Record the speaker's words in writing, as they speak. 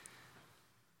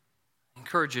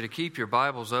encourage you to keep your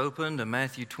Bibles open to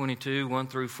Matthew 22, 1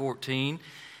 through 14.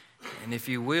 And if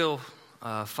you will,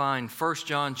 find 1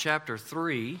 John chapter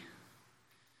 3.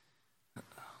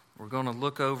 We're going to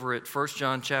look over at 1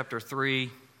 John chapter 3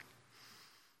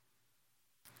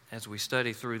 as we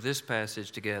study through this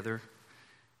passage together.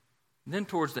 And then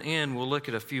towards the end, we'll look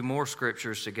at a few more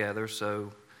scriptures together.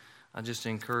 So I just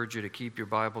encourage you to keep your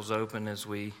Bibles open as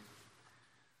we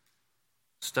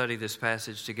study this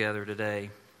passage together today.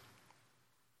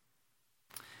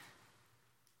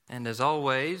 And as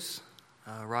always,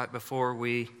 right before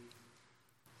we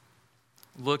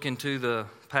look into the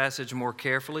passage more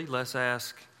carefully, let's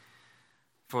ask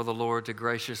for the Lord to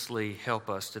graciously help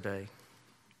us today.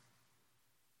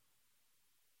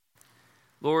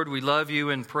 Lord, we love you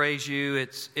and praise you.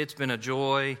 It's been a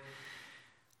joy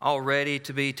already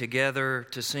to be together,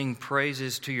 to sing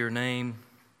praises to your name.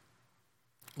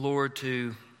 Lord,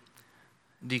 to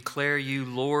declare you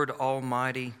Lord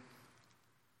Almighty,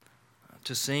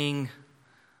 to sing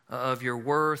of your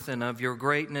worth and of your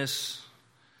greatness,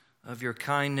 of your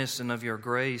kindness and of your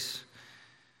grace,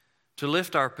 to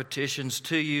lift our petitions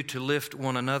to you, to lift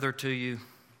one another to you,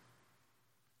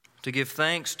 to give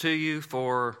thanks to you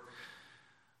for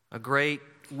a great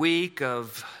week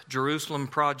of Jerusalem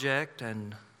Project,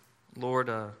 and Lord,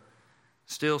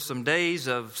 still some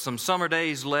summer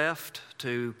days left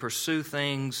to pursue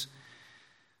things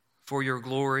for your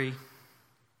glory.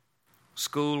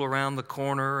 School around the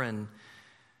corner, and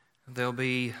there'll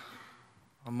be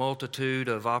a multitude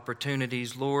of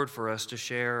opportunities, Lord, for us to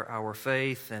share our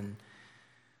faith and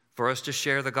for us to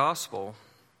share the gospel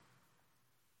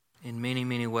in many,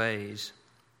 many ways.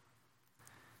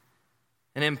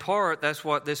 And in part, that's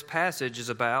what this passage is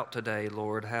about today,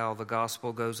 Lord, how the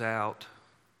gospel goes out.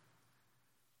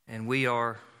 And we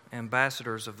are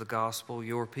ambassadors of the gospel,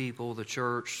 your people, the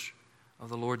church of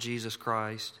the Lord Jesus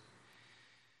Christ.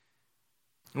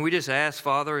 And we just ask,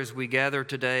 Father, as we gather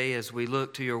today, as we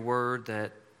look to your word,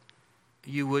 that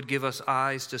you would give us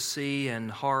eyes to see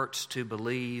and hearts to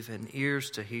believe and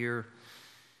ears to hear.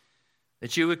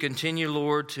 That you would continue,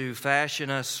 Lord, to fashion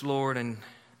us, Lord,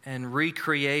 and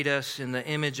recreate us in the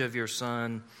image of your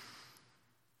Son.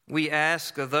 We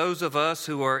ask of those of us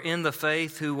who are in the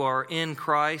faith, who are in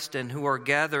Christ, and who are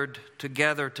gathered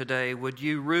together today, would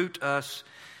you root us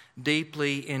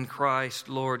deeply in Christ,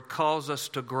 Lord. Cause us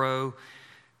to grow.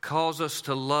 Cause us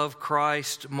to love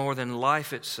Christ more than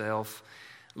life itself.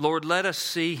 Lord, let us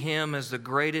see him as the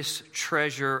greatest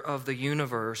treasure of the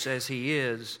universe, as he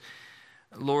is.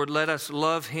 Lord, let us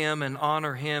love him and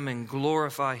honor him and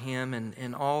glorify him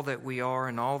in all that we are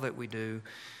and all that we do.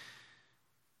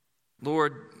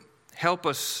 Lord, help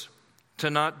us to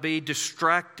not be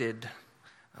distracted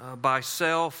by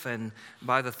self and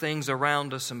by the things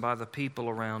around us and by the people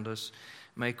around us.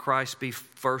 May Christ be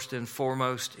first and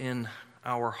foremost in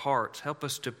our hearts. Help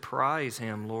us to prize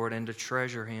him, Lord, and to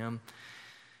treasure him.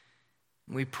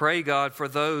 We pray, God, for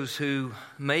those who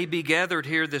may be gathered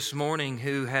here this morning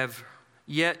who have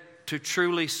yet to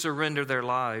truly surrender their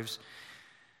lives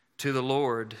to the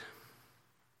Lord.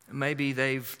 Maybe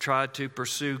they've tried to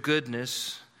pursue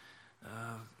goodness.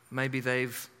 Maybe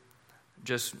they've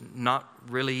just not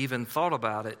really even thought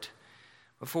about it.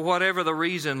 But for whatever the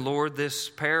reason, Lord, this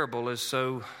parable is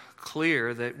so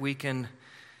clear that we can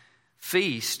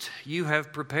feast. You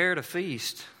have prepared a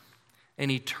feast, an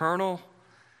eternal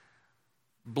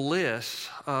bliss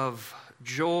of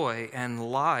joy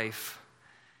and life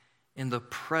in the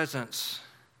presence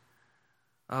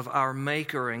of our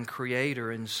Maker and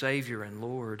Creator and Savior and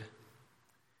Lord.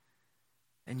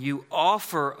 And you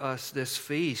offer us this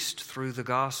feast through the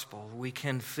gospel. We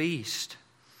can feast.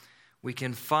 We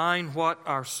can find what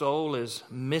our soul is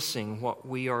missing, what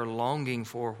we are longing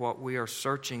for, what we are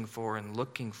searching for and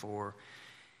looking for.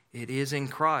 It is in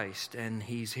Christ, and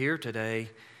he's here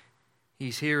today.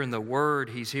 He's here in the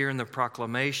word. He's here in the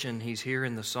proclamation. He's here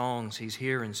in the songs. He's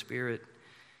here in spirit.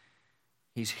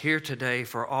 He's here today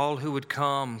for all who would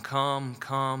come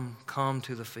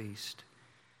to the feast.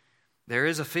 There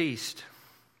is a feast,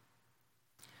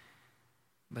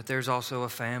 but there's also a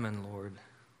famine, Lord.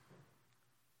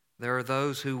 There are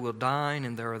those who will dine,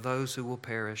 and there are those who will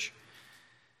perish.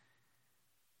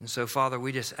 And so, Father,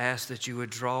 we just ask that you would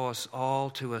draw us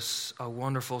all to a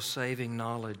wonderful saving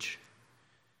knowledge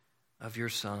of your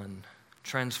Son.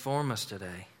 Transform us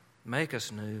today. Make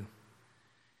us new.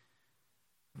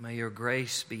 May your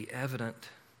grace be evident.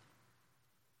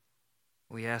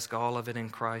 We ask all of it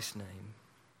in Christ's name.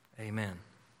 Amen.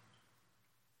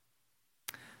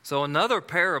 So another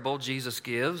parable Jesus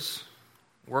gives,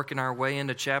 working our way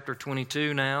into chapter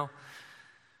 22 now.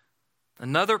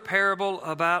 Another parable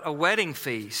about a wedding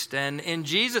feast. And in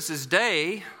Jesus'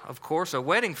 day, of course, a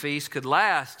wedding feast could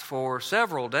last for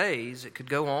several days. It could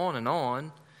go on and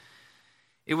on.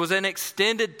 It was an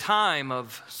extended time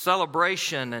of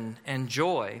celebration and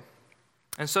joy.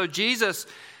 And so Jesus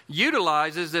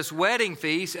utilizes this wedding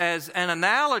feast as an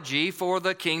analogy for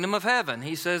the kingdom of heaven.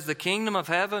 He says the kingdom of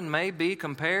heaven may be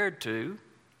compared to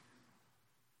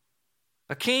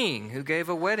a king who gave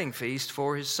a wedding feast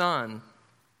for his son.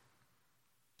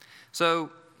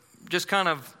 So just kind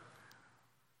of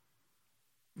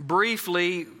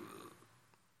briefly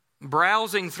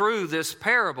browsing through this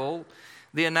parable,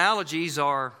 the analogies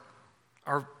are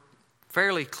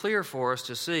fairly clear for us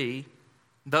to see.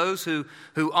 Those who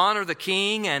honor the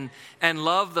king and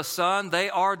love the son, they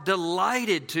are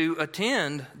delighted to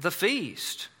attend the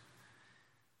feast.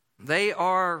 They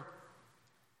are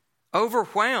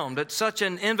overwhelmed at such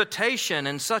an invitation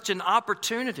and such an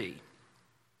opportunity.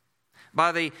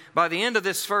 By the end of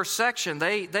this first section,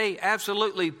 they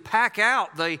absolutely pack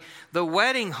out the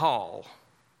wedding hall.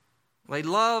 They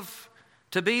love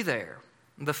to be there.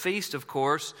 The feast, of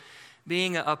course,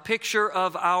 being a picture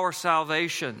of our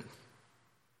salvation.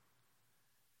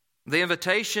 The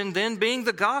invitation then being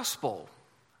the gospel,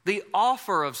 the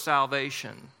offer of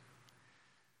salvation.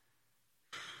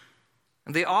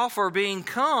 The offer being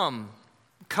come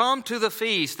to the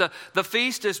feast. The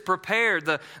feast is prepared.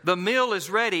 The meal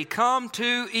is ready. Come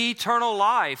to eternal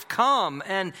life. Come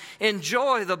and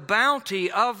enjoy the bounty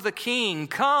of the King.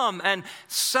 Come and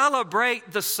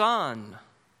celebrate the Son.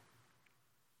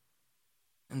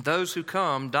 And those who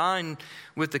come dine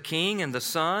with the King and the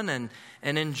Son and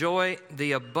enjoy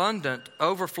the abundant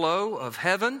overflow of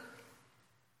heaven.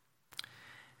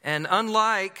 And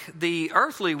unlike the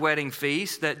earthly wedding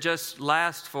feast that just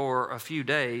lasts for a few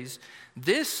days,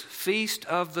 this feast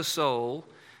of the soul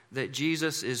that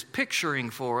Jesus is picturing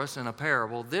for us in a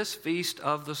parable, this feast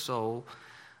of the soul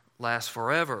lasts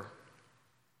forever.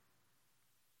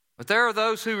 But there are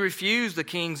those who refuse the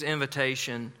King's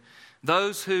invitation,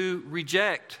 those who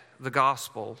reject the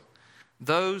gospel,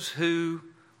 those who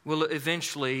will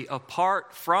eventually,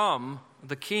 apart from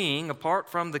the King, apart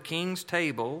from the King's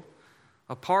table,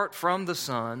 apart from the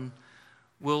Son,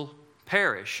 will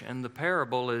perish. And the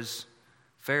parable is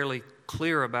fairly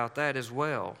clear about that as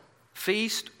well.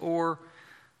 Feast or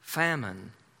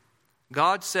famine.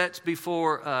 God sets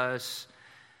before us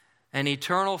an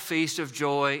eternal feast of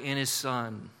joy in His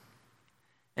Son.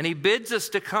 And He bids us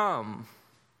to come.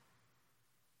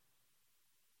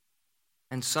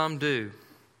 And some do,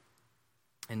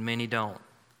 and many don't.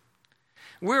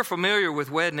 We're familiar with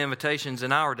wedding invitations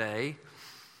in our day.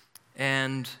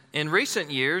 And in recent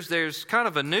years, there's kind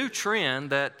of a new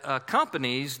trend that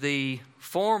accompanies the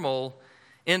formal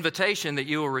invitation that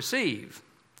you will receive.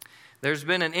 There's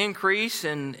been an increase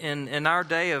in our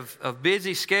day of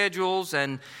busy schedules,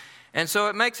 and so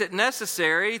it makes it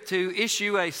necessary to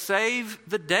issue a save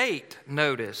the date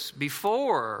notice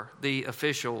before the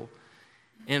official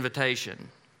invitation.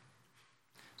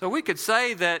 So we could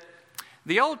say that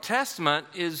the Old Testament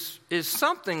is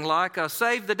something like a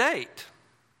save the date.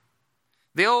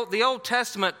 The Old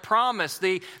Testament promised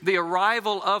the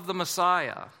arrival of the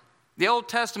Messiah. The Old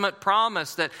Testament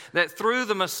promised that through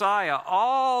the Messiah,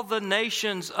 all the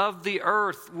nations of the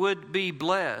earth would be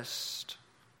blessed.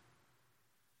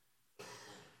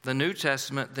 The New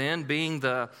Testament then being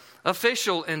the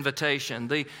official invitation,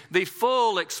 the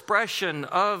full expression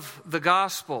of the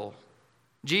gospel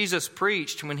Jesus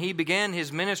preached when He began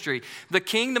His ministry. The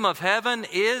kingdom of heaven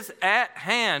is at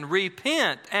hand.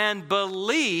 Repent and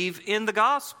believe in the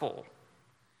gospel.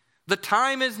 The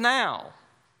time is now.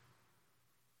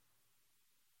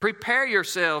 Prepare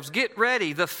yourselves. Get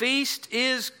ready. The feast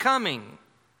is coming.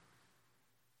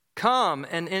 Come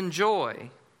and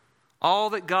enjoy all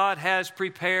that God has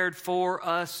prepared for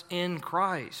us in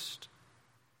Christ.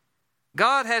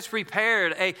 God has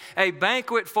prepared a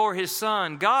banquet for His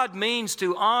Son. God means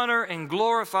to honor and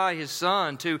glorify His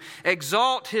Son, to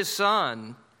exalt His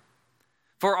Son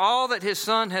for all that His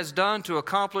Son has done to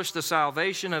accomplish the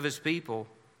salvation of His people.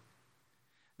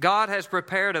 God has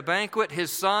prepared a banquet. His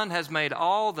Son has made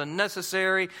all the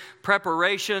necessary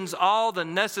preparations, all the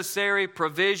necessary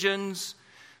provisions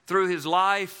through His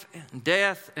life,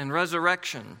 death, and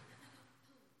resurrection.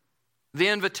 The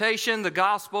invitation, the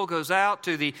gospel goes out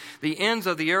to the ends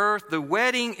of the earth. The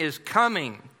wedding is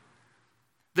coming.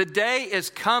 The day is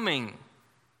coming.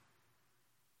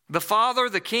 The Father,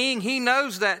 the King, He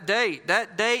knows that date.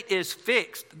 That date is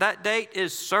fixed. That date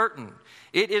is certain.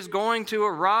 It is going to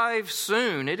arrive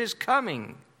soon. It is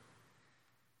coming.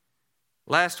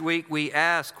 Last week we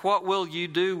asked, what will you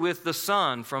do with the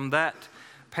Son from that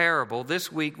parable.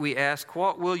 This week we ask,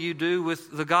 what will you do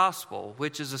with the gospel?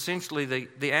 Which is essentially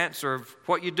the answer of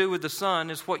what you do with the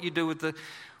Son is what you do with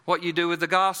the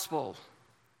gospel.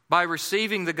 By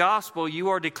receiving the gospel, you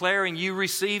are declaring you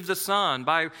receive the Son.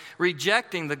 By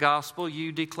rejecting the gospel,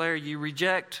 you declare you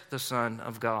reject the Son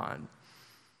of God.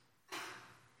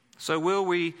 So will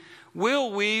we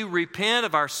repent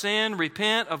of our sin,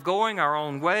 repent of going our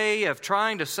own way, of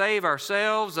trying to save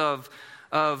ourselves, of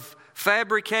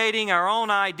fabricating our own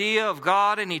idea of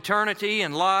God and eternity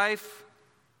and life?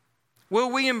 Will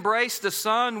we embrace the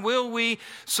Son? Will we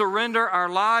surrender our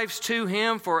lives to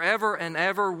Him forever and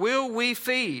ever? Will we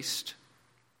feast,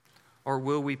 or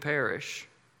will we perish?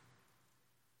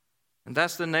 And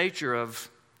that's the nature of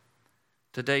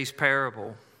today's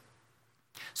parable.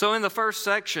 So in the first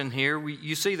section here,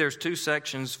 you see there's two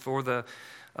sections for the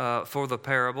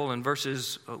parable. In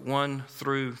verses 1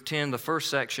 through 10, the first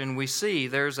section, we see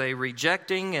there's a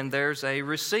rejecting and there's a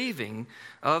receiving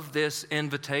of this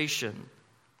invitation.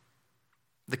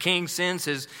 The king sends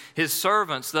his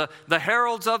servants, the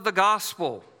heralds of the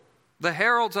gospel, the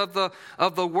heralds of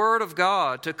the word of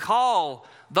God, to call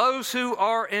those who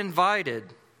are invited.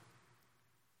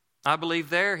 I believe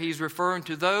there he's referring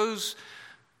to those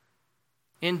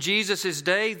in Jesus'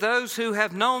 day, those who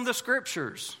have known the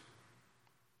Scriptures.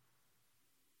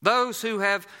 Those who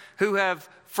have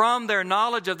from their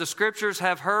knowledge of the Scriptures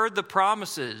have heard the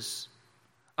promises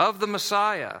of the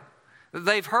Messiah.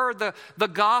 They've heard the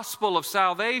gospel of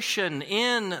salvation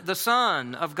in the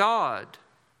Son of God,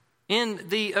 in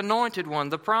the Anointed One,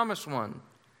 the Promised One.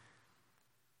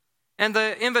 And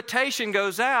the invitation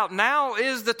goes out, now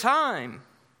is the time.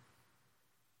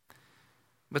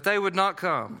 But they would not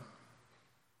come.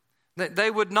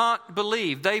 They would not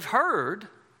believe. They've heard.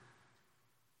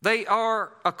 They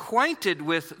are acquainted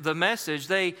with the message.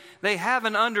 They have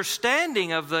an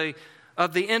understanding of the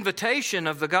invitation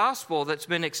of the gospel that's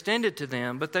been extended to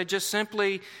them, but they just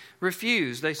simply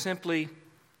refuse. They simply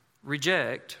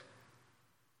reject.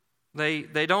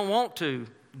 They don't want to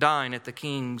dine at the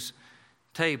king's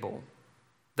table.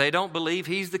 They don't believe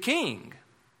he's the king.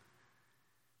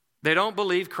 They don't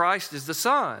believe Christ is the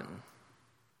Son.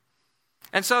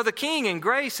 And so the king in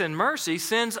grace and mercy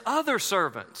sends other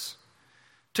servants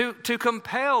to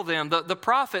compel them. The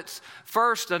prophets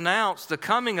first announced the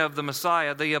coming of the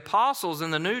Messiah. The apostles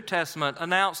in the New Testament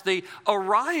announced the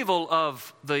arrival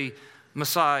of the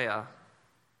Messiah.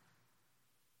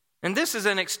 And this is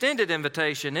an extended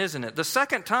invitation, isn't it? The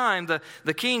second time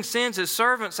the king sends his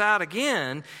servants out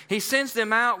again, he sends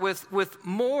them out with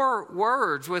more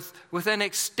words, with an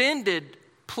extended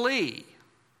plea,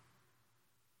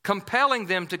 compelling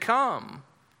them to come.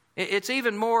 It's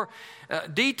even more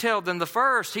detailed than the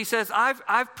first. He says,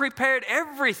 I've prepared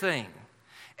everything.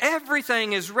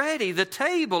 Everything is ready. The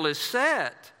table is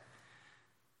set.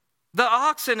 The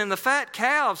oxen and the fat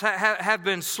calves have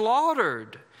been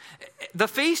slaughtered. The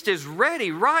feast is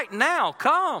ready right now.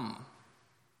 Come.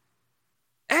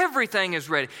 Everything is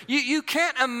ready. You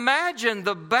can't imagine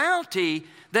the bounty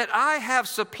that I have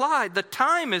supplied. The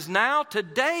time is now.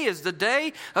 Today is the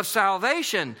day of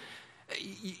salvation.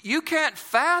 You can't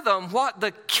fathom what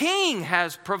the King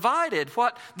has provided,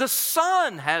 what the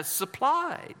Son has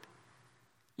supplied.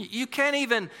 You can't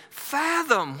even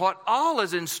fathom what all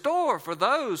is in store for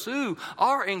those who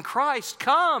are in Christ.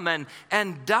 Come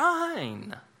and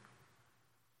dine.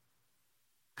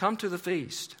 Come to the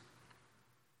feast.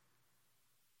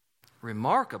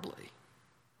 Remarkably,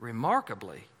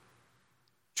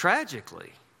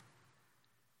 tragically,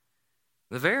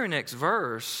 the very next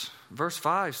verse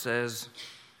 5 says,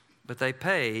 but they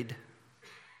paid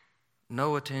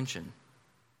no attention.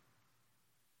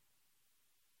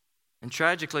 And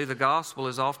tragically, the gospel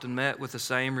is often met with the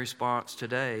same response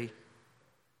today.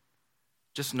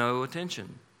 Just no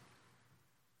attention.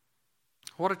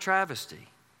 What a travesty.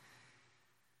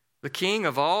 The King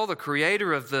of all, the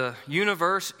Creator of the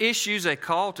universe, issues a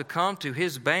call to come to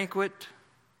His banquet,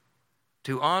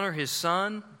 to honor His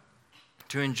Son,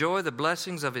 to enjoy the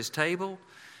blessings of His table,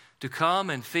 to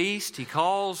come and feast. He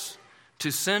calls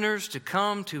to sinners to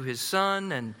come to His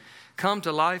Son and come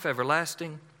to life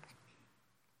everlasting.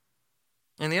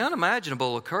 And the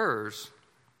unimaginable occurs.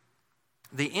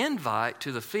 The invite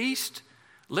to the feast,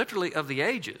 literally of the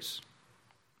ages,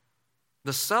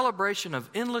 the celebration of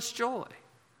endless joy,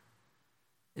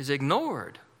 is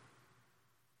ignored.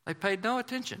 They paid no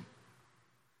attention.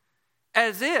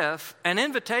 As if an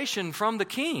invitation from the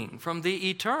King, from the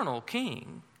eternal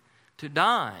King, to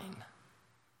dine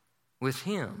with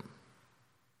Him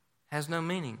has no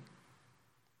meaning.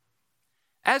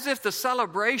 As if the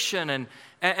celebration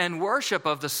and worship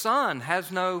of the Son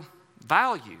has no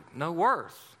value, no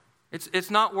worth.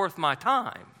 It's not worth my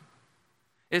time.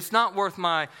 It's not worth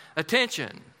my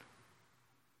attention.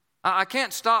 I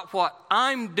can't stop what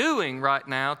I'm doing right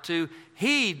now to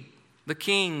heed the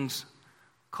king's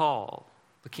call,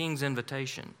 the king's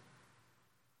invitation.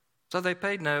 So they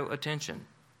paid no attention.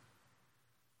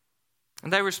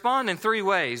 And they respond in three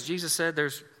ways. Jesus said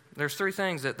there's three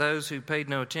things that those who paid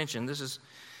no attention, this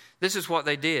is what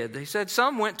they did. He said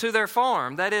some went to their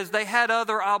farm. That is, they had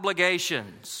other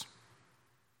obligations.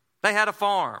 They had a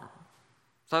farm.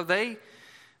 So they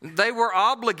were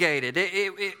obligated.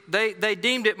 They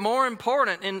deemed it more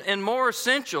important and more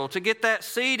essential to get that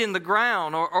seed in the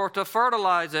ground or to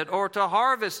fertilize it or to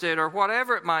harvest it or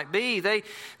whatever it might be.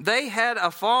 They had a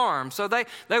farm. So they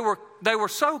were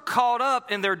so caught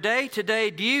up in their day-to-day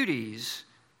duties.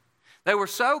 They were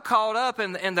so caught up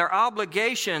in their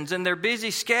obligations and their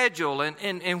busy schedule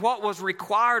and what was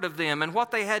required of them and what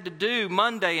they had to do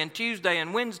Monday and Tuesday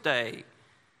and Wednesday.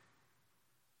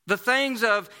 The things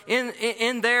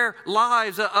in their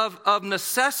lives of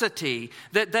necessity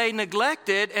that they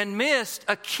neglected and missed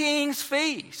a king's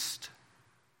feast.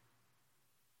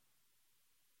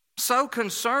 So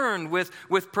concerned with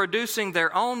producing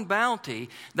their own bounty,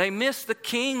 they missed the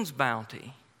king's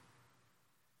bounty.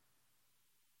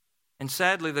 And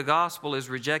sadly, the gospel is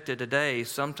rejected today,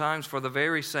 sometimes for the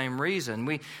very same reason.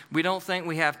 We don't think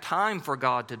we have time for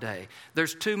God today.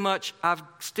 There's too much I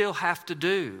still have to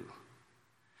do.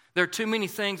 There are too many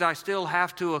things I still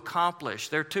have to accomplish.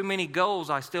 There are too many goals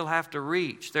I still have to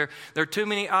reach. There are too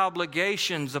many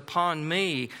obligations upon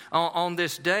me on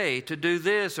this day to do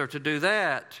this or to do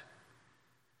that.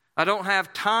 I don't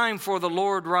have time for the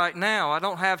Lord right now. I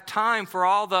don't have time for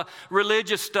all the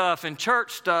religious stuff and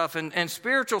church stuff and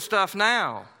spiritual stuff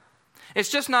now. It's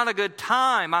just not a good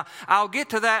time. I'll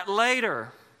get to that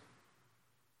later.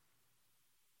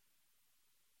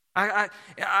 I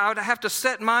would have to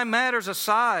set my matters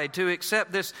aside to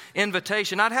accept this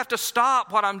invitation. I'd have to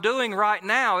stop what I'm doing right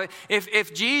now.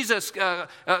 If Jesus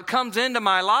comes into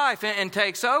my life and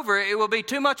takes over, it will be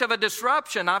too much of a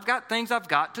disruption. I've got things I've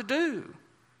got to do.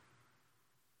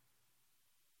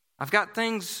 I've got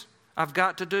things I've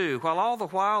got to do. While all the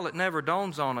while it never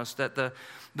dawns on us that the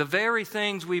very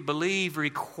things we believe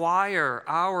require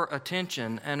our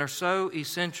attention and are so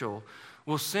essential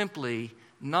will simply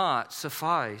not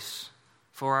suffice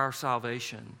for our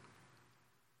salvation.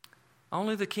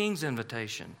 Only the king's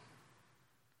invitation.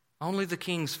 Only the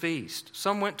king's feast.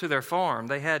 Some went to their farm.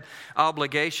 They had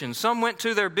obligations. Some went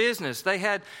to their business. They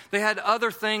had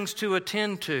other things to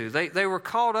attend to. They were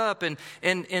caught up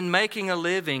in making a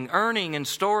living, earning and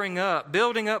storing up,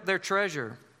 building up their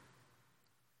treasure.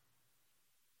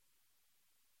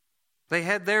 They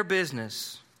had their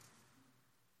business.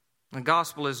 The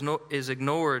gospel is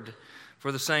ignored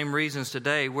for the same reasons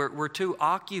today. We're too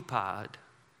occupied.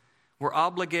 We're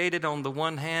obligated on the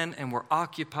one hand and we're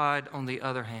occupied on the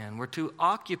other hand. We're too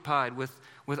occupied with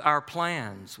our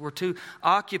plans. We're too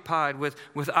occupied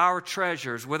with our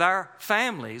treasures, with our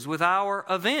families, with our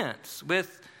events,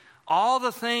 with all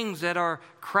the things that are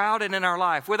crowded in our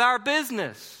life, with our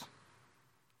business.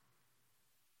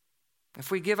 If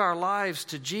we give our lives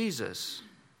to Jesus,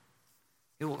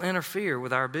 it will interfere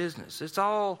with our business. It's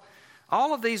all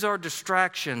of these are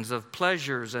distractions of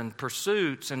pleasures and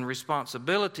pursuits and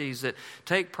responsibilities that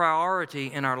take priority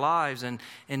in our lives and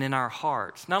in our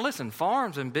hearts. Now listen,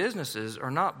 farms and businesses are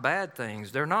not bad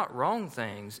things. They're not wrong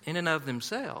things in and of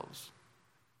themselves,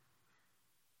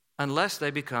 unless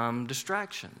they become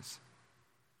distractions,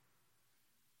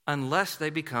 unless they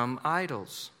become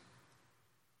idols.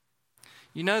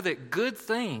 You know that good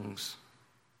things,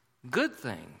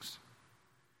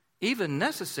 even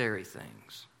necessary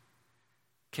things,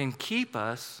 can keep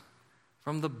us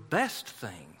from the best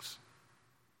things,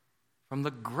 from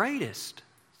the greatest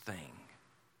thing,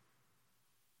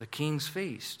 the king's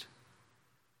feast.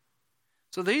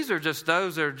 So these are just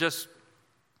those that are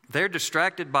they're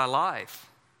distracted by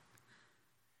life.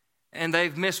 And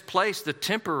they've misplaced the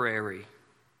temporary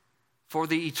for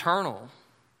the eternal.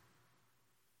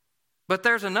 But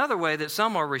there's another way that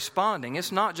some are responding.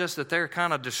 It's not just that they're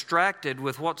kind of distracted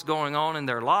with what's going on in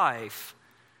their life,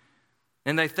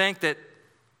 and they think that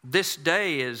this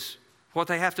day is, what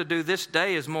they have to do this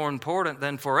day is more important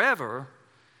than forever.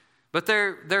 But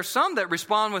there's some that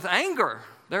respond with anger.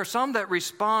 There are some that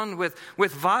respond with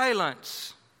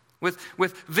violence, with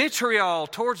vitriol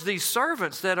towards these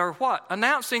servants that are what?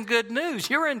 Announcing good news.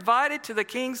 You're invited to the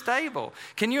king's table.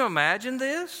 Can you imagine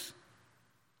this?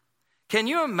 Can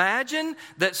you imagine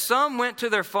that some went to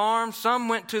their farm, some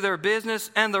went to their business,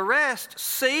 and the rest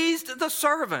seized the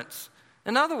servants?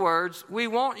 In other words, we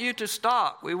want you to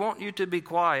stop. We want you to be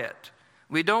quiet.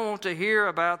 We don't want to hear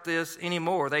about this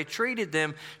anymore. They treated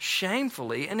them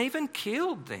shamefully and even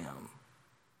killed them.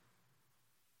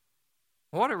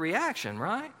 What a reaction,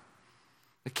 right?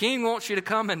 The king wants you to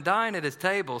come and dine at his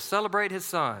table, celebrate his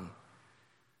son.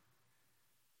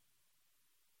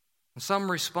 And some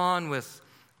respond with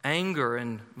anger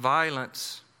and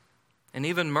violence and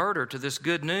even murder to this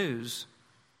good news.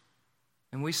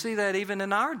 And we see that even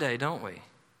in our day, don't we?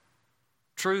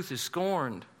 Truth is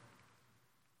scorned.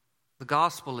 The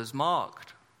gospel is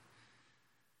mocked.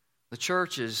 The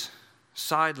church is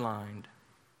sidelined.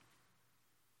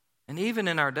 And even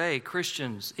in our day,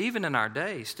 Christians,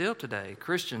 still today,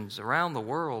 Christians around the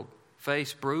world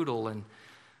face brutal and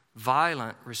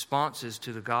violent responses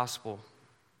to the gospel.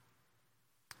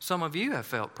 Some of you have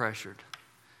felt pressured,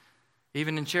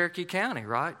 even in Cherokee County,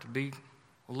 right? To be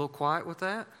a little quiet with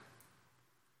that.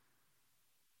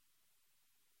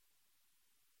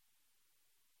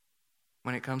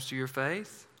 When it comes to your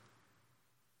faith,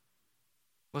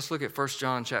 let's look at 1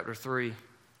 John chapter 3.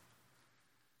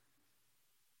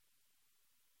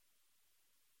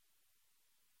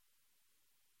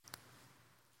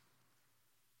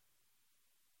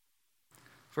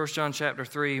 First John chapter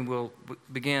 3, we'll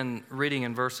begin reading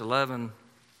in verse 11.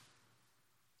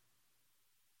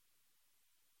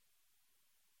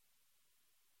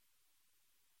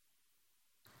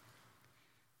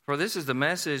 For this is the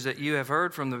message that you have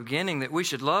heard from the beginning, that we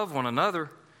should love one another.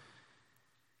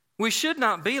 We should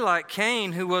not be like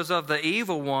Cain, who was of the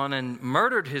evil one and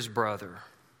murdered his brother.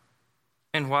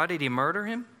 And why did he murder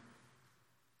him?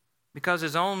 Because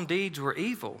his own deeds were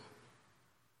evil,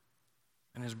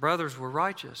 and his brothers were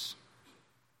righteous.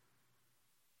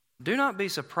 Do not be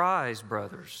surprised,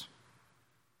 brothers,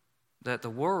 that the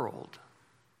world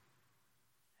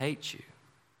hates you.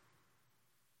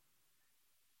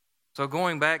 So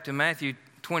going back to Matthew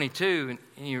 22,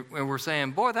 and we're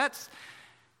saying, boy, that's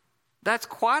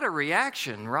quite a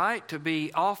reaction, right? To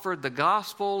be offered the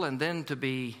gospel and then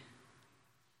to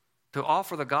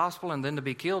offer the gospel and then to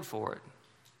be killed for it.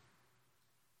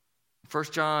 1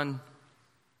 John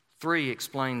 3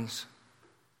 explains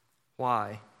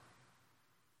why.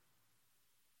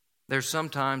 There's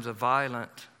sometimes a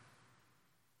violent.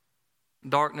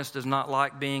 Darkness does not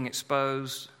like being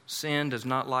exposed. Sin does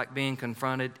not like being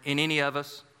confronted in any of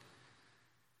us.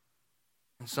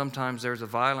 And sometimes there's a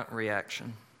violent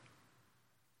reaction.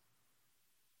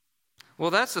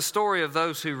 Well, that's the story of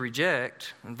those who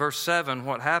reject. In verse 7,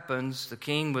 what happens? The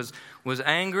king was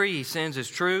angry. He sends his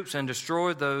troops and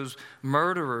destroyed those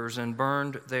murderers and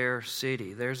burned their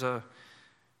city. There's a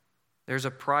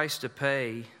price to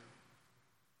pay.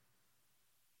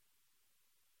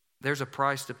 There's a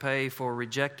price to pay for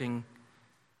rejecting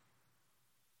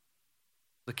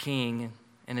the king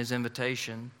and his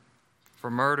invitation, for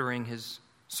murdering his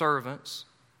servants,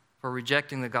 for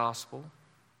rejecting the gospel.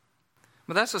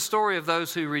 But that's the story of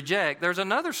those who reject. There's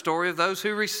another story of those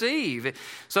who receive.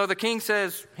 So the king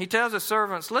says, he tells his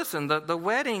servants, listen, the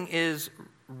wedding is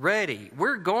ready.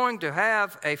 We're going to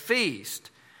have a feast.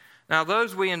 Now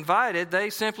those we invited, they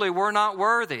simply were not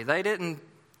worthy. They didn't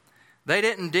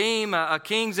deem a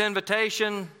king's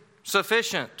invitation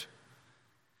sufficient.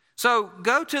 So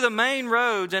go to the main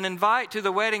roads and invite to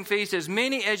the wedding feast as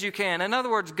many as you can. In other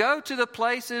words, go to the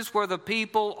places where the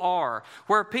people are,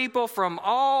 where people from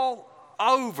all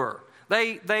over,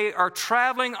 they are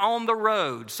traveling on the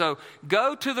road. So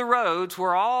go to the roads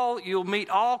where you'll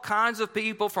meet all kinds of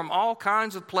people from all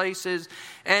kinds of places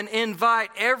and invite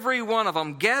every one of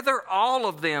them. Gather all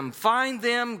of them, find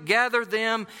them, gather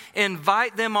them,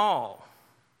 invite them all.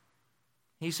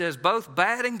 He says both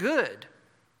bad and good.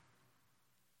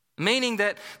 Meaning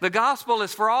that the gospel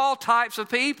is for all types of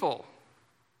people.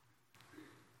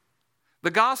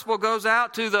 The gospel goes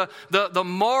out to the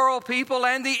moral people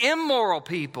and the immoral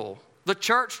people, the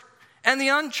church and the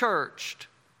unchurched.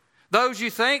 Those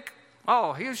you think,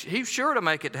 oh, he's sure to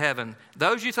make it to heaven.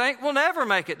 Those you think will never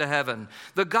make it to heaven.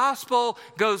 The gospel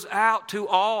goes out to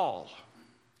all.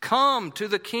 Come to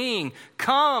the King.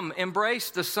 Come embrace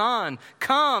the Son.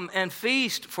 Come and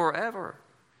feast forever.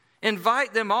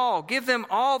 Invite them all. Give them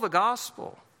all the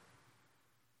gospel.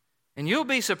 And you'll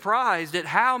be surprised at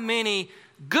how many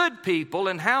good people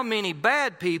and how many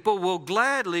bad people will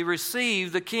gladly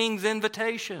receive the King's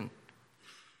invitation.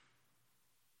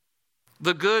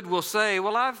 The good will say,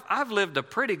 well, I've lived a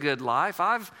pretty good life.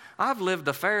 I've lived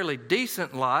a fairly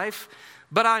decent life,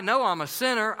 but I know I'm a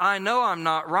sinner. I know I'm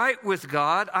not right with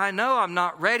God. I know I'm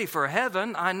not ready for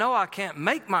heaven. I know I can't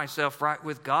make myself right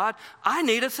with God. I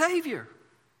need a Savior.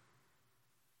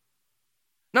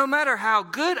 No matter how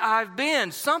good I've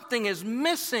been, something is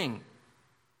missing.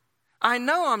 I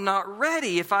know I'm not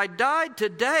ready. If I died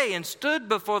today and stood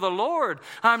before the Lord,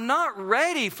 I'm not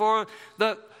ready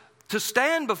to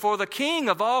stand before the King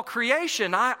of all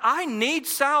creation. I need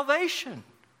salvation.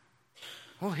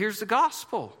 Well, here's the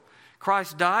gospel.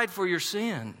 Christ died for your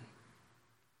sin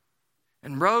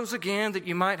and rose again that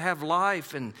you might have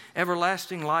life and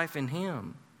everlasting life in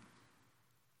Him.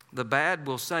 The bad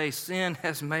will say, sin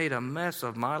has made a mess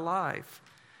of my life.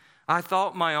 I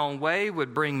thought my own way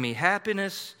would bring me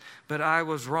happiness, but I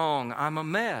was wrong. I'm a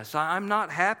mess. I'm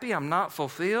not happy. I'm not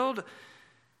fulfilled.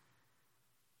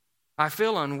 I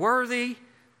feel unworthy.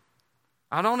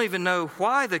 I don't even know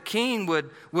why the King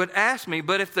would ask me,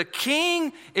 but if the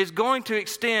King is going to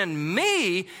extend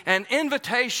me an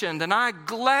invitation, then I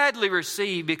gladly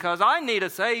receive, because I need a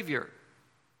Savior.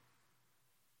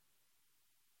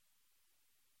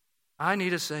 I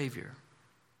need a Savior.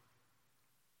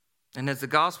 And as the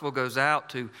gospel goes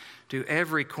out to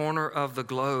every corner of the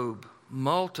globe,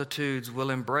 multitudes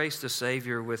will embrace the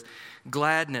Savior with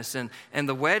gladness. And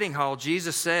the wedding hall,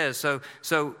 Jesus says,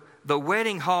 so the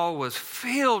wedding hall was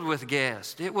filled with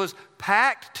guests. It was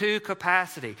packed to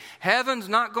capacity. Heaven's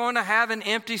not going to have an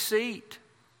empty seat.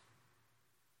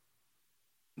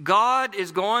 God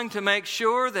is going to make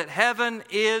sure that heaven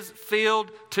is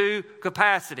filled to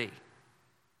capacity.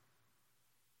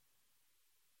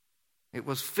 It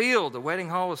was filled, the wedding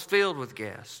hall was filled with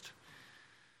guests.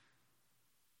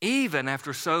 Even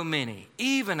after so many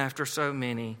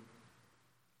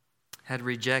had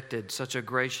rejected such a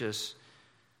gracious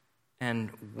and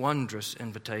wondrous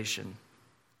invitation.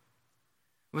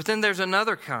 But then there's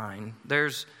another kind.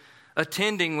 There's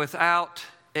attending without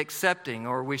accepting,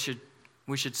 or we should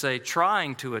say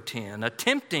trying to attend,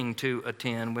 attempting to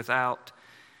attend without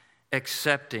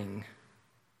accepting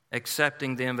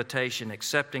the invitation,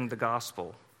 accepting the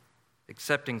gospel,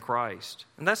 accepting Christ.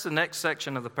 And that's the next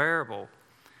section of the parable.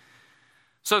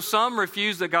 So some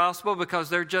refuse the gospel because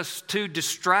they're just too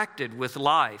distracted with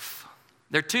life.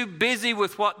 They're too busy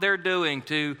with what they're doing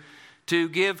to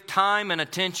give time and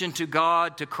attention to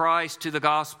God, to Christ, to the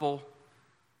gospel.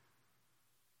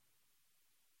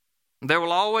 There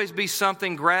will always be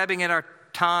something grabbing at our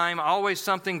time, always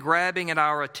something grabbing at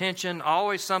our attention,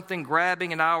 always something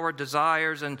grabbing at our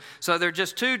desires. And so they're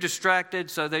just too distracted,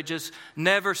 so they just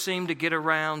never seem to get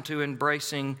around to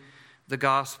embracing the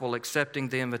gospel, accepting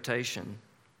the invitation.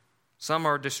 Some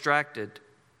are distracted.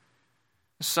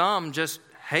 Some just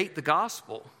hate the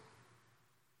gospel.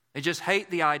 They just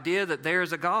hate the idea that there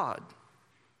is a God.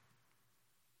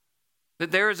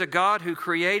 That there is a God who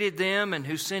created them and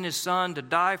who sent His Son to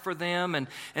die for them, and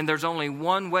there's only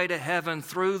one way to heaven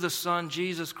through the Son,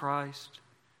 Jesus Christ.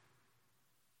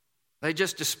 They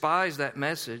just despise that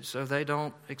message, so they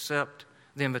don't accept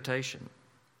the invitation.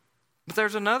 But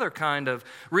there's another kind of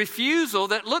refusal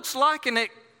that looks like an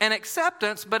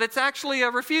acceptance, but it's actually a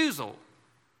refusal.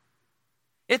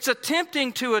 It's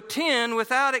attempting to attend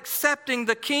without accepting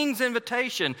the King's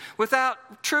invitation,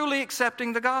 without truly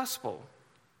accepting the gospel.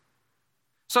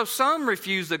 So some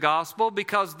refuse the gospel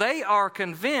because they are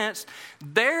convinced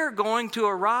they're going to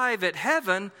arrive at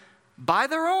heaven by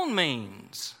their own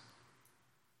means,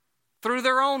 through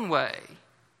their own way.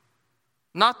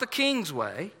 Not the King's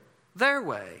way, their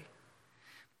way.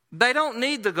 They don't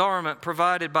need the garment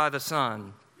provided by the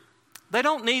Son. They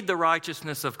don't need the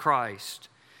righteousness of Christ.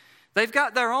 They've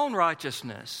got their own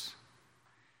righteousness.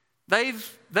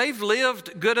 They've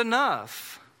lived good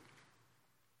enough.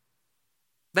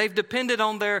 They've depended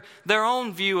on their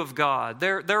own view of God,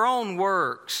 their own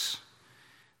works,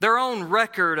 their own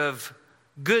record of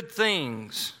good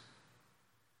things.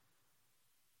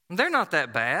 They're not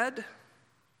that bad.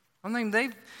 I mean,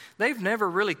 they've never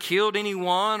really killed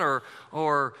anyone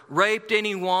or raped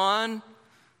anyone.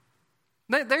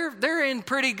 They're in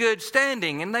pretty good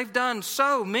standing, and they've done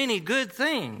so many good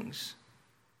things.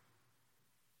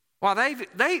 Well,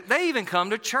 they even come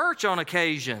to church on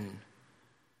occasion.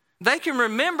 They can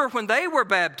remember when they were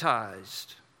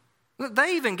baptized.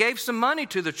 They even gave some money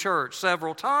to the church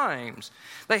several times.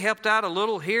 They helped out a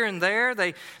little here and there.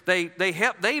 They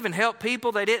even helped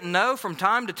people they didn't know from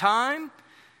time to time.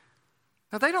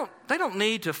 Now they don't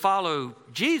need to follow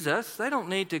Jesus. They don't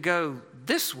need to go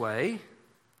this way.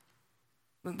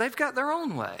 They've got their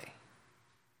own way.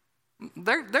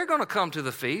 They're going to come to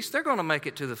the feast. They're going to make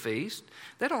it to the feast.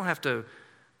 They don't have to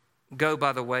go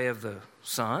by the way of the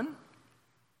Son.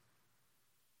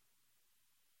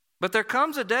 But there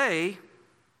comes a day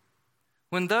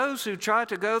when those who try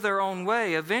to go their own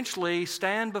way eventually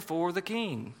stand before the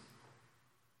King.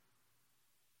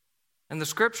 And the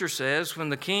Scripture says when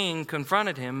the King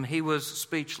confronted him, he was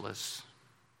speechless.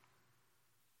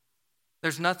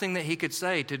 There's nothing that he could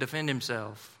say to defend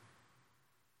himself.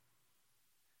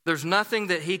 There's nothing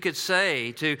that he could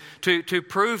say to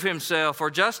prove himself or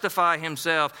justify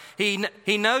himself.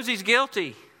 He knows he's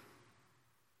guilty.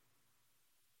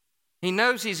 He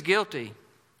knows he's guilty.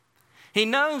 He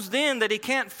knows then that he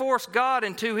can't force God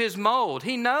into his mold.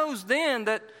 He knows then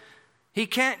that he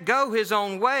can't go his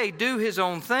own way, do his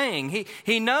own thing.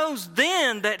 He knows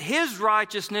then that his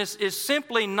righteousness is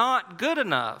simply not good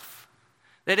enough.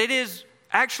 That it is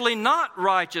actually not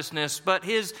righteousness, but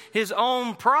his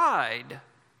own pride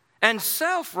and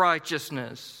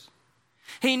self-righteousness.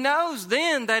 He knows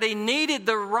then that he needed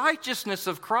the righteousness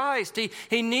of Christ.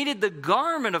 He needed the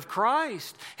garment of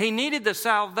Christ. He needed the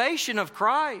salvation of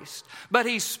Christ. But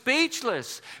he's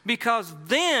speechless because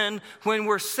then when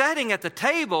we're sitting at the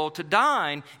table to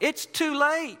dine, it's too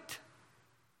late.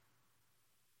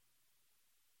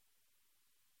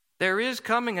 There is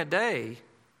coming a day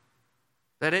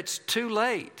that it's too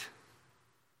late.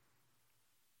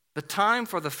 The time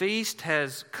for the feast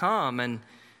has come,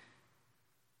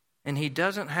 and he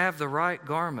doesn't have the right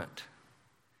garment.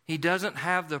 He doesn't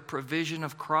have the provision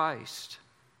of Christ.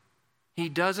 He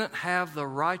doesn't have the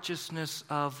righteousness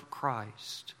of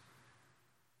Christ.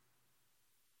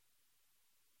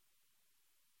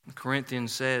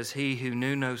 Corinthians says, "He who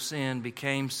knew no sin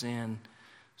became sin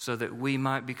so that we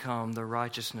might become the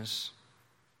righteousness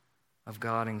of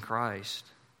God in Christ."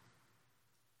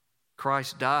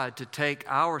 Christ died to take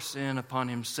our sin upon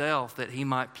himself that he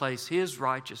might place his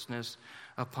righteousness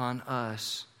upon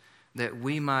us, that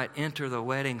we might enter the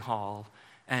wedding hall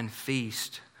and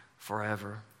feast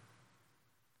forever.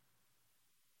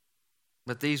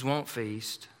 But these won't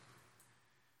feast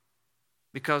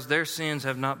because their sins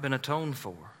have not been atoned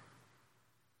for.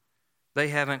 They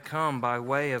haven't come by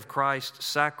way of Christ's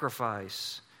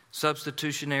sacrifice,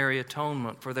 substitutionary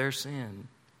atonement for their sin.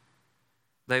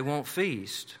 They won't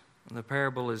feast. The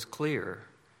parable is clear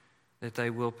that they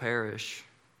will perish.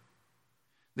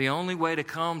 The only way to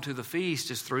come to the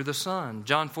feast is through the Son.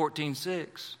 John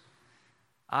 14:6.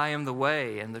 I am the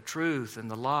way and the truth and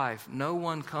the life. No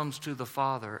one comes to the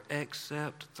Father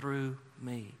except through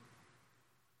me.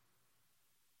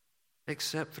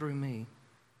 Except through me.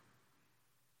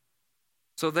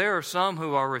 So there are some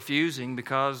who are refusing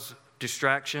because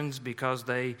distractions, because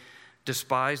they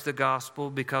despise the gospel,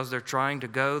 because they're trying to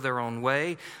go their own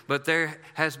way. But there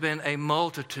has been a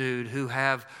multitude who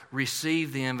have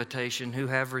received the invitation, who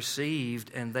have received,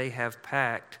 and they have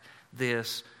packed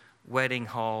this wedding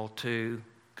hall to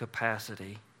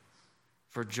capacity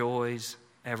for joys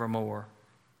evermore.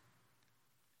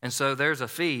 And so there's a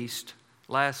feast.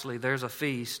 Lastly, there's a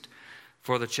feast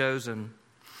for the chosen.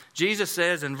 Jesus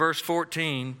says in verse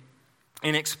 14,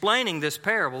 in explaining this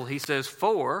parable, he says,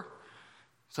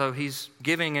 so he's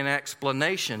giving an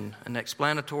explanation, an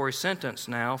explanatory sentence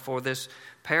now for this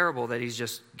parable that he's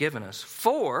just given us.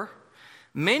 For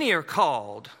many are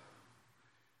called,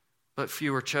 but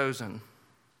few are chosen.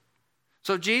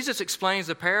 So Jesus explains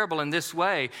the parable in this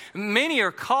way. Many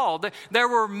are called. There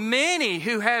were many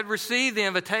who had received the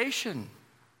invitation.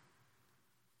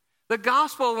 The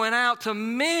gospel went out to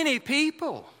many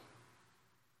people.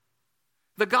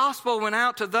 The gospel went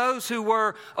out to those who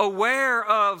were aware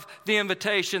of the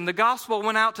invitation. The gospel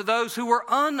went out to those who were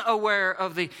unaware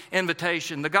of the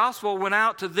invitation. The gospel went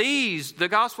out to these. The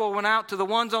gospel went out to the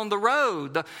ones on the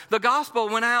road. The gospel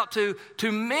went out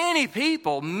to many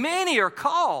people. Many are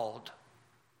called.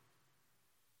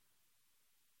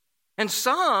 And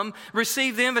some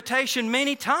received the invitation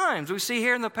many times. We see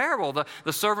here in the parable,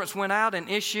 the servants went out and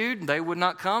issued. They would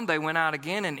not come. They went out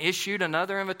again and issued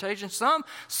another invitation. Some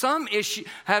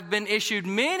have been issued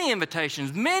many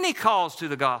invitations, many calls to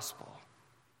the gospel.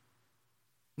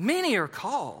 Many are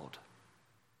called.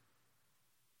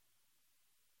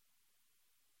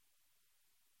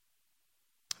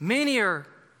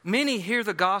 Many hear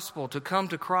the gospel to come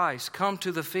to Christ, come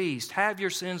to the feast, have your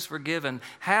sins forgiven,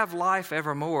 have life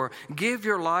evermore, give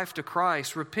your life to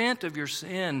Christ, repent of your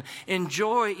sin,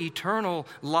 enjoy eternal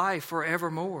life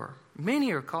forevermore.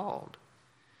 Many are called,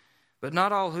 but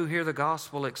not all who hear the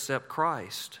gospel accept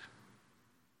Christ.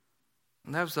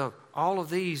 And that was all of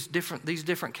these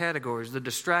different categories: the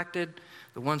distracted,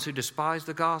 the ones who despise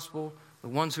the gospel, the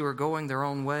ones who are going their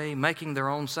own way, making their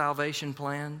own salvation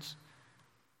plans.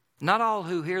 Not all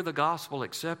who hear the gospel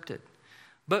accept it,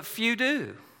 but few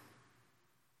do.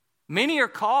 Many are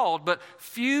called, but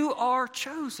few are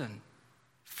chosen.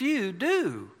 Few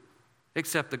do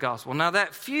accept the gospel. Now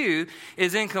that few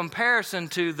is in comparison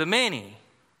to the many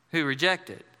who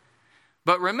reject it.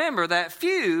 But remember, that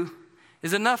few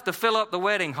is enough to fill up the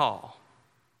wedding hall.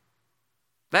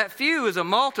 That few is a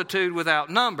multitude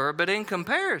without number, but in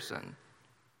comparison,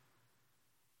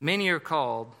 many are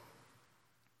called,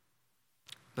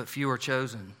 but few are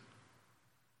chosen.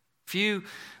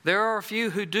 There are a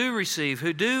few who do receive,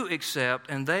 who do accept,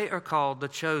 and they are called the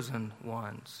chosen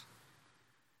ones.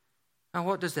 Now,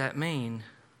 what does that mean?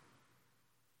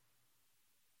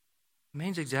 It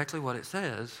means exactly what it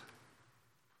says.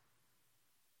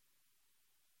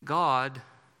 God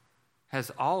has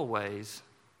always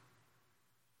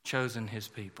chosen his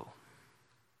people.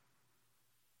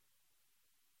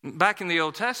 Back in the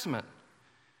Old Testament,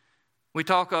 we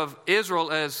talk of Israel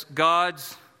as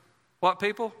God's what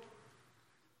people?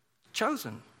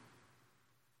 Chosen.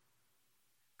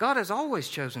 God has always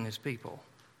chosen his people.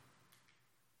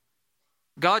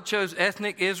 God chose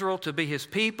ethnic Israel to be his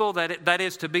people, that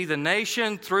is to be the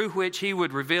nation through which he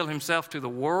would reveal himself to the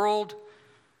world,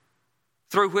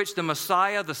 through which the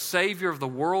Messiah, the Savior of the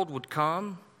world, would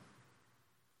come.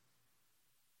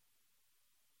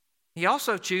 He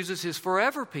also chooses his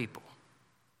forever people.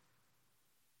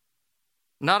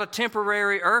 Not a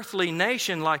temporary earthly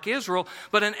nation like Israel,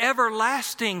 but an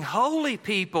everlasting holy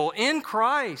people in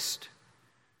Christ.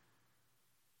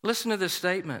 Listen to this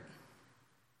statement.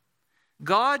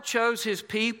 God chose his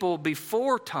people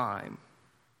before time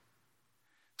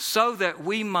so that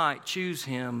we might choose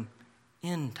him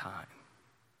in time.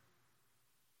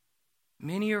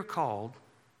 Many are called,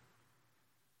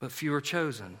 but few are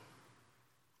chosen.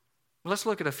 Let's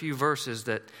look at a few verses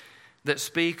that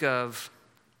speak of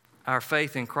our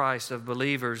faith in Christ, of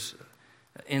believers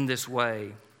in this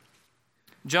way.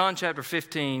 John chapter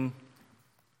 15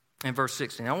 and verse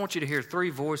 16. I want you to hear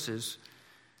three voices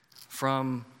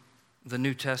from the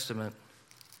New Testament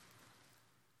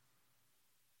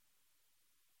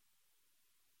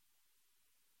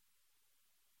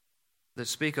that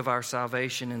speak of our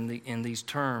salvation in these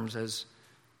terms as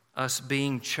us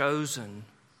being chosen,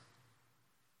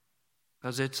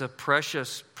 because it's a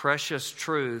precious, precious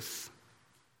truth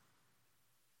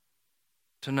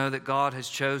to know that God has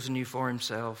chosen you for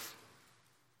himself.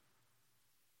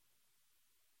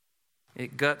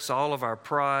 It guts all of our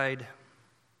pride.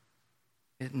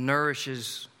 It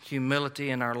nourishes humility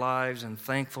in our lives and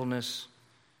thankfulness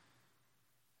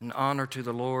and honor to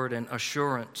the Lord and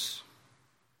assurance.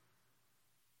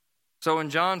 So in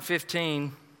John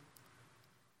 15,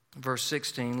 verse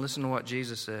 16, listen to what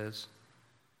Jesus says.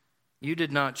 You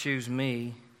did not choose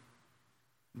me,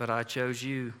 but I chose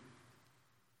you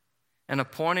and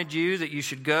appointed you that you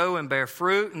should go and bear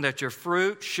fruit and that your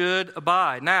fruit should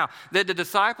abide. Now, did the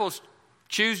disciples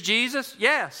choose Jesus?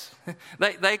 Yes.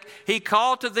 He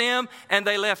called to them and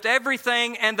they left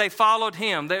everything and they followed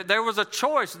him. There was a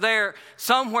choice there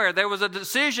somewhere. There was a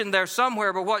decision there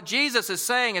somewhere. But what Jesus is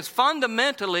saying is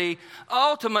fundamentally,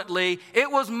 ultimately, it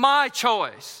was my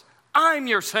choice. I'm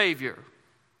your Savior.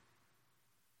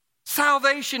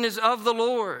 Salvation is of the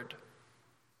Lord.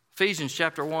 Ephesians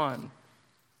chapter 1.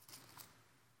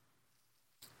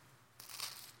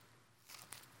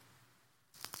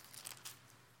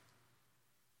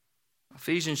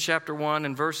 Ephesians chapter 1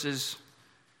 and verses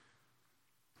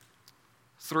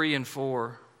 3 and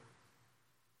 4.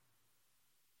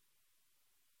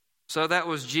 So that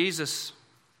was Jesus.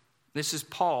 This is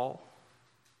Paul.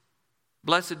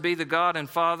 Blessed be the God and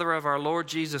Father of our Lord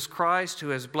Jesus Christ, who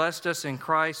has blessed us in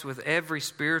Christ with every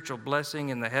spiritual blessing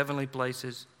in the heavenly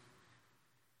places.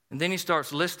 And then he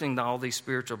starts listing all these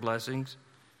spiritual blessings.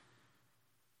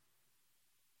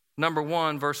 Number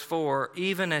 1, verse 4,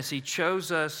 even as he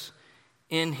chose us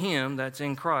in him, that's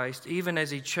in Christ, even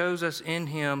as he chose us in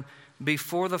him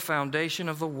before the foundation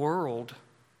of the world,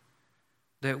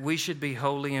 that we should be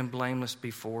holy and blameless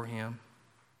before him.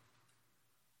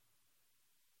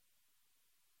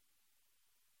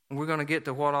 We're going to get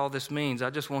to what all this means. I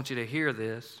just want you to hear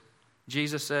this.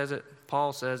 Jesus says it.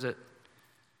 Paul says it.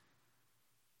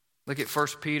 Look at 1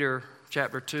 Peter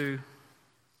chapter 2.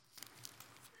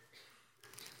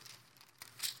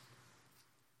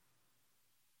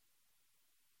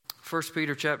 1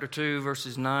 Peter chapter 2,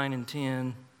 verses 9 and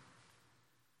 10.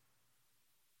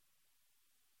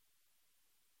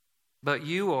 But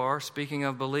you are, speaking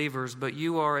of believers, but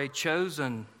you are a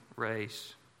chosen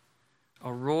race,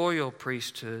 a royal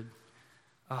priesthood,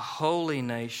 a holy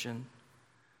nation,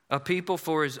 a people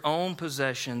for his own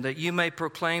possession, that you may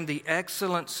proclaim the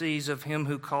excellencies of him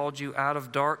who called you out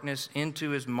of darkness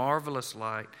into his marvelous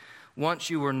light. Once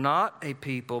you were not a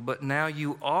people, but now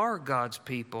you are God's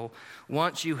people.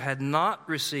 Once you had not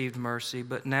received mercy,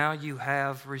 but now you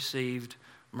have received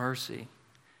mercy.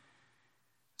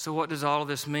 So what does all of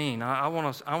this mean? I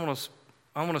want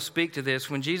to speak to this.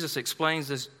 When Jesus explains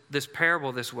this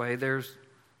parable this way, there's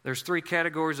three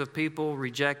categories of people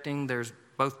rejecting. There's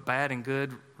both bad and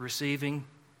good receiving.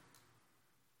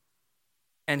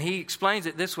 And he explains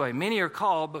it this way: many are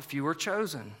called, but few are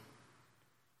chosen.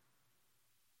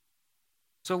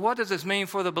 So what does this mean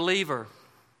for the believer?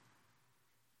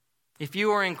 If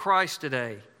you are in Christ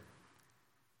today,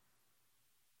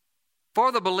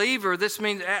 for the believer, this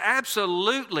means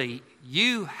absolutely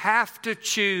you have to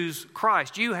choose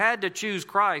Christ. You had to choose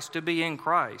Christ to be in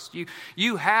Christ.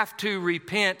 You have to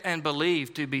repent and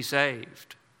believe to be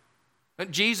saved.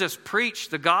 Jesus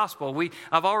preached the gospel.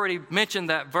 I've already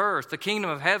mentioned that verse. The kingdom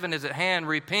of heaven is at hand.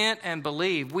 Repent and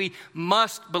believe. We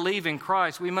must believe in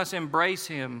Christ. We must embrace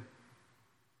Him,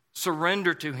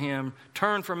 surrender to Him,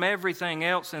 turn from everything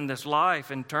else in this life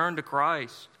and turn to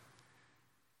Christ.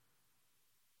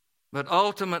 But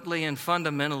ultimately and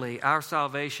fundamentally, our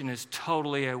salvation is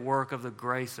totally a work of the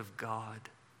grace of God.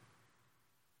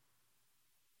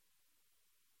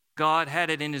 God had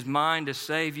it in His mind to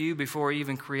save you before He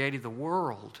even created the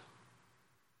world.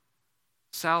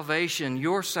 Salvation,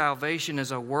 your salvation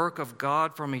is a work of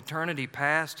God from eternity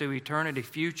past to eternity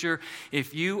future.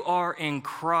 If you are in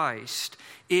Christ,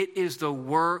 it is the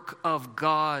work of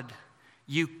God.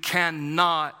 You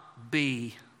cannot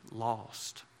be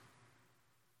lost.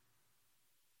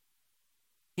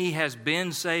 He has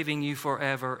been saving you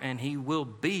forever, and He will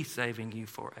be saving you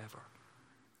forever.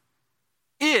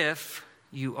 If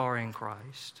you are in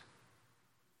Christ.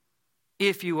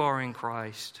 If you are in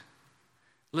Christ,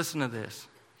 listen to this.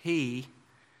 He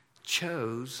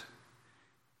chose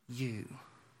you.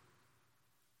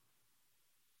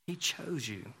 He chose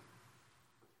you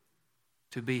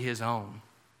to be His own.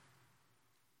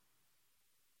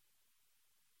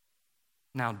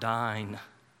 Now dine.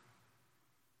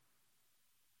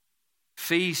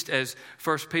 Feast, as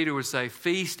 1 Peter would say,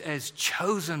 feast as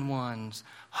chosen ones,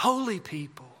 holy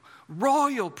people,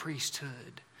 royal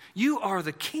priesthood. You are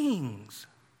the kings.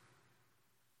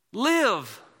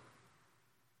 Live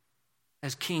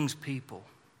as King's people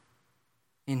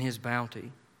in His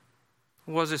bounty.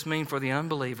 What does this mean for the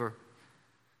unbeliever?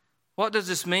 What does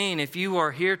this mean if you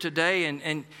are here today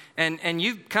and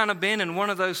you've kind of been in one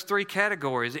of those three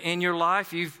categories in your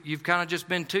life? You've kind of just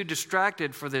been too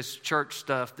distracted for this church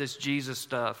stuff, this Jesus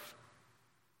stuff.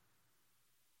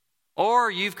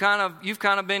 Or you've kind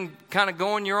of been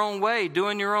going your own way,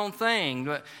 doing your own thing,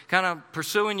 kind of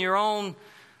pursuing your own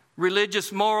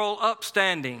religious moral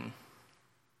upstanding.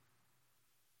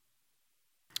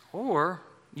 Or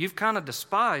you've kind of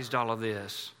despised all of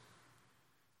this.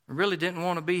 Really didn't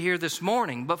want to be here this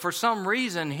morning, but for some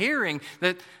reason hearing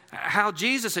that how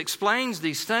Jesus explains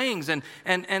these things and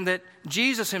that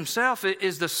Jesus Himself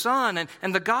is the Son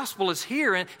and the gospel is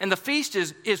here and the feast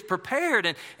is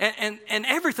prepared and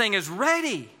everything is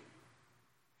ready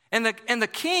and the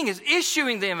King is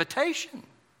issuing the invitation.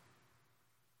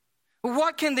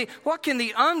 What can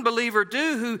the unbeliever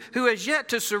do who has yet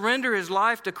to surrender his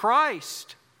life to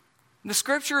Christ? The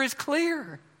Scripture is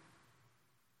clear.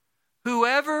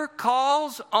 Whoever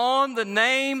calls on the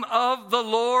name of the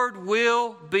Lord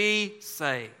will be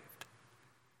saved.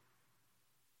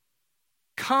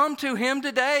 Come to Him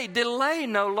today. Delay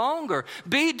no longer.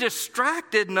 Be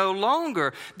distracted no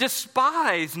longer.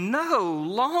 Despise no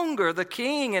longer the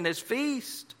King and His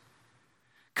feast.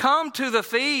 Come to the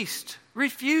feast.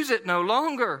 Refuse it no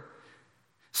longer.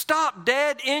 Stop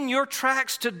dead in your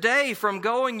tracks today from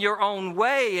going your own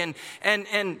way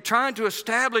and trying to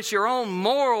establish your own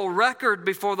moral record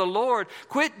before the Lord.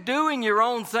 Quit doing your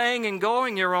own thing and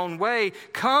going your own way.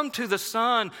 Come to the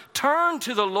Son. Turn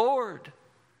to the Lord.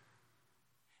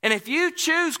 And if you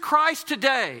choose Christ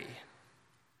today,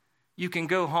 you can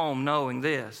go home knowing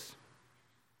this.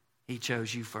 He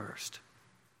chose you first.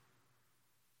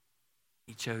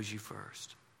 He chose you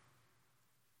first.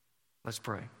 Let's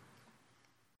pray.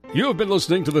 You have been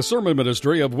listening to the sermon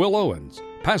ministry of Will Owens,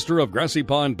 pastor of Grassy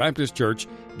Pond Baptist Church,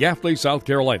 Gaffney, South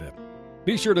Carolina.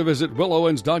 Be sure to visit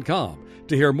willowens.com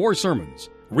to hear more sermons,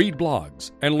 read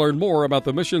blogs, and learn more about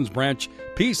the missions branch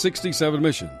P67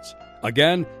 Missions.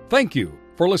 Again, thank you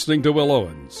for listening to Will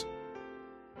Owens.